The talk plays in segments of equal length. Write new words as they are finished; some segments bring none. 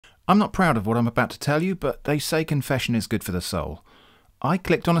I'm not proud of what I'm about to tell you, but they say confession is good for the soul. I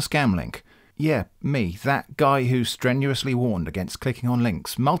clicked on a scam link. Yeah, me, that guy who strenuously warned against clicking on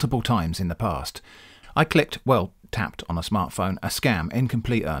links multiple times in the past. I tapped on a smartphone, a scam in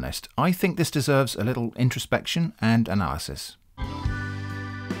complete earnest. I think this deserves a little introspection and analysis.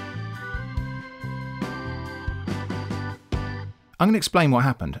 I'm going to explain what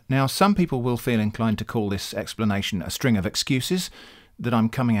happened. Now, some people will feel inclined to call this explanation a string of excuses that I'm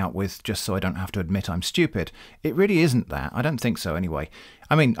coming out with just so I don't have to admit I'm stupid. It really isn't that. I don't think so anyway.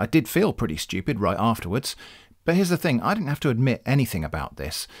 I mean, I did feel pretty stupid right afterwards. But here's the thing, I didn't have to admit anything about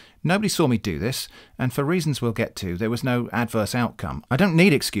this. Nobody saw me do this, and for reasons we'll get to, there was no adverse outcome. I don't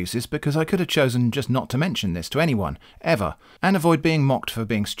need excuses because I could have chosen just not to mention this to anyone, ever, and avoid being mocked for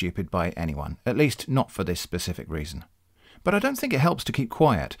being stupid by anyone, at least not for this specific reason. But I don't think it helps to keep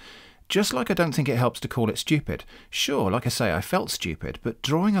quiet. Just like I don't think it helps to call it stupid. Sure, like I say, I felt stupid, but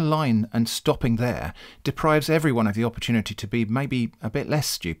drawing a line and stopping there deprives everyone of the opportunity to be maybe a bit less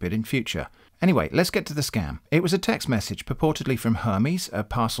stupid in future. Anyway, let's get to the scam. It was a text message purportedly from Hermes, a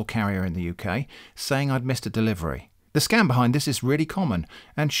parcel carrier in the UK, saying I'd missed a delivery. The scam behind this is really common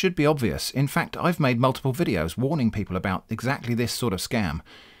and should be obvious. In fact, I've made multiple videos warning people about exactly this sort of scam.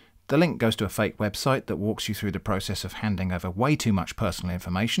 The link goes to a fake website that walks you through the process of handing over way too much personal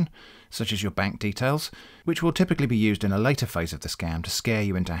information, such as your bank details, which will typically be used in a later phase of the scam to scare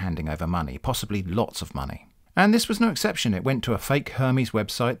you into handing over money, possibly lots of money. And this was no exception. It went to a fake Hermes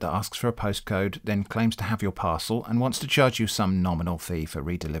website that asks for a postcode, then claims to have your parcel and wants to charge you some nominal fee for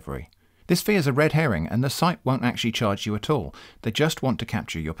redelivery. This fee is a red herring and the site won't actually charge you at all. They just want to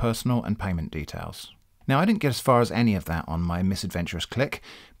capture your personal and payment details. Now, I didn't get as far as any of that on my misadventurous click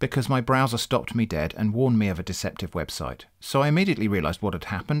because my browser stopped me dead and warned me of a deceptive website. So I immediately realised what had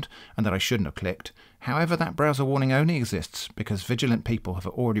happened and that I shouldn't have clicked. However, that browser warning only exists because vigilant people have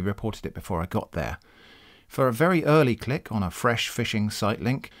already reported it before I got there. For a very early click on a fresh phishing site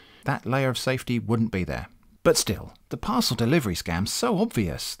link, that layer of safety wouldn't be there. But still, the parcel delivery scam's so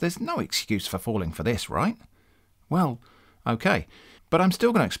obvious. There's no excuse for falling for this, right? Well, okay. But I'm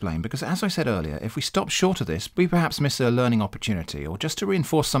still going to explain because, as I said earlier, if we stop short of this, we perhaps miss a learning opportunity or just to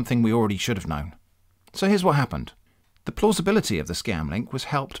reinforce something we already should have known. So here's what happened. The plausibility of the scam link was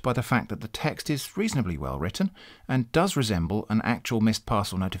helped by the fact that the text is reasonably well written and does resemble an actual missed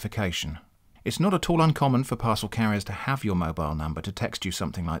parcel notification. It's not at all uncommon for parcel carriers to have your mobile number to text you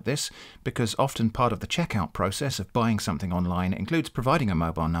something like this, because often part of the checkout process of buying something online includes providing a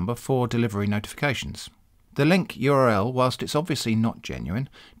mobile number for delivery notifications. The link URL, whilst it's obviously not genuine,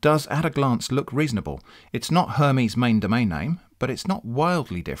 does at a glance look reasonable. It's not Hermes' main domain name, but it's not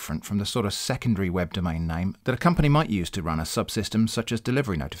wildly different from the sort of secondary web domain name that a company might use to run a subsystem such as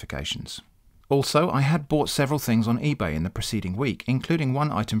delivery notifications. Also, I had bought several things on eBay in the preceding week, including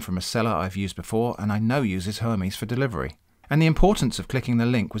one item from a seller I've used before and I know uses Hermes for delivery. And the importance of clicking the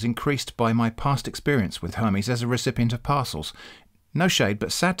link was increased by my past experience with Hermes as a recipient of parcels. No shade,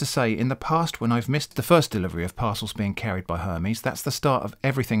 but sad to say, in the past when I've missed the first delivery of parcels being carried by Hermes, that's the start of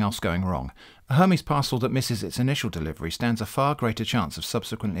everything else going wrong. A Hermes parcel that misses its initial delivery stands a far greater chance of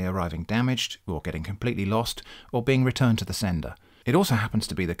subsequently arriving damaged, or getting completely lost, or being returned to the sender. It also happens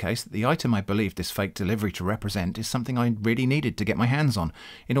to be the case that the item I believe this fake delivery to represent is something I really needed to get my hands on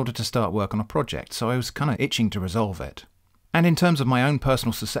in order to start work on a project, so I was kind of itching to resolve it. And in terms of my own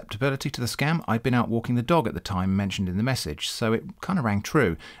personal susceptibility to the scam, I'd been out walking the dog at the time mentioned in the message, so it kind of rang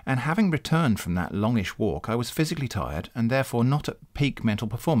true. And having returned from that longish walk, I was physically tired and therefore not at peak mental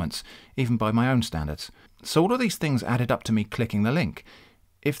performance, even by my own standards. So all of these things added up to me clicking the link.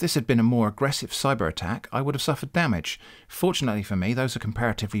 If this had been a more aggressive cyber attack, I would have suffered damage. Fortunately for me, those are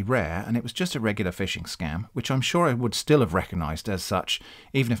comparatively rare, and it was just a regular phishing scam, which I'm sure I would still have recognised as such,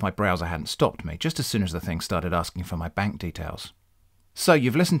 even if my browser hadn't stopped me, just as soon as the thing started asking for my bank details. So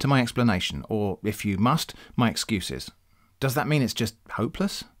you've listened to my explanation, or, if you must, my excuses. Does that mean it's just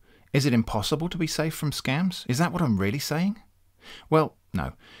hopeless? Is it impossible to be safe from scams? Is that what I'm really saying? Well,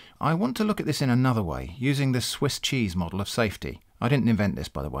 no. I want to look at this in another way, using the Swiss cheese model of safety. I didn't invent this,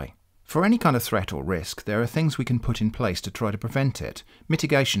 by the way. For any kind of threat or risk, there are things we can put in place to try to prevent it,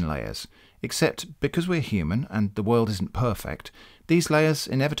 mitigation layers. Except, because we're human and the world isn't perfect, these layers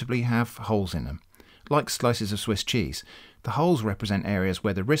inevitably have holes in them. Like slices of Swiss cheese, the holes represent areas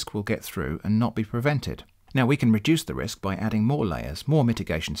where the risk will get through and not be prevented. Now, we can reduce the risk by adding more layers, more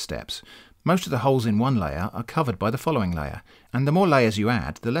mitigation steps. Most of the holes in one layer are covered by the following layer, and the more layers you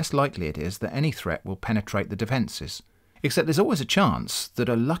add, the less likely it is that any threat will penetrate the defences. Except there's always a chance that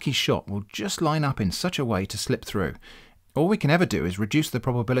a lucky shot will just line up in such a way to slip through. All we can ever do is reduce the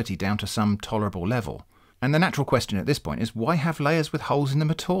probability down to some tolerable level. And the natural question at this point is, why have layers with holes in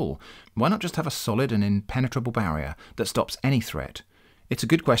them at all? Why not just have a solid and impenetrable barrier that stops any threat? It's a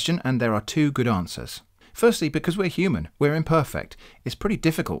good question, and there are two good answers. Firstly, because we're human, we're imperfect. It's pretty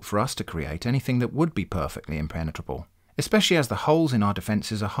difficult for us to create anything that would be perfectly impenetrable, especially as the holes in our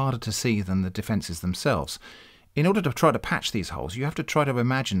defences are harder to see than the defences themselves. In order to try to patch these holes, you have to try to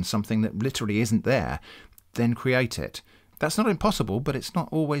imagine something that literally isn't there, then create it. That's not impossible, but it's not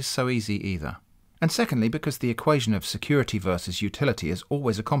always so easy either. And secondly, because the equation of security versus utility is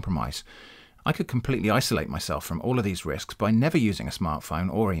always a compromise. I could completely isolate myself from all of these risks by never using a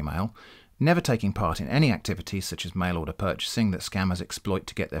smartphone or email, never taking part in any activities such as mail order purchasing that scammers exploit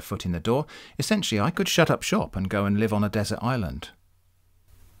to get their foot in the door. Essentially, I could shut up shop and go and live on a desert island.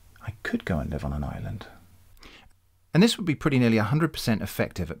 I could go and live on an island. And this would be pretty nearly 100%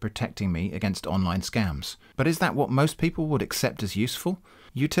 effective at protecting me against online scams. But is that what most people would accept as useful?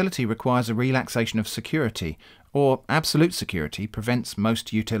 Utility requires a relaxation of security, or absolute security prevents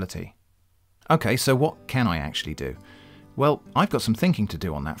most utility. Okay, so what can I actually do? Well, I've got some thinking to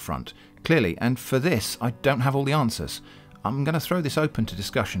do on that front, clearly, and for this I don't have all the answers. I'm going to throw this open to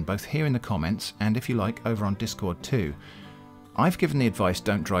discussion both here in the comments and, if you like, over on Discord too. I've given the advice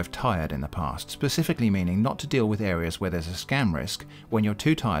don't drive tired in the past, specifically meaning not to deal with areas where there's a scam risk when you're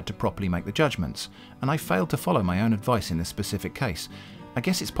too tired to properly make the judgments, and I failed to follow my own advice in this specific case. I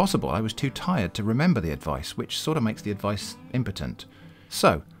guess it's possible I was too tired to remember the advice, which sort of makes the advice impotent.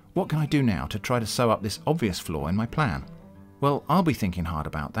 So, what can I do now to try to sew up this obvious flaw in my plan? Well, I'll be thinking hard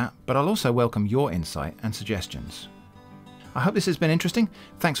about that, but I'll also welcome your insight and suggestions. I hope this has been interesting.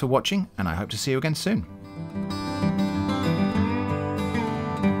 Thanks for watching, and I hope to see you again soon.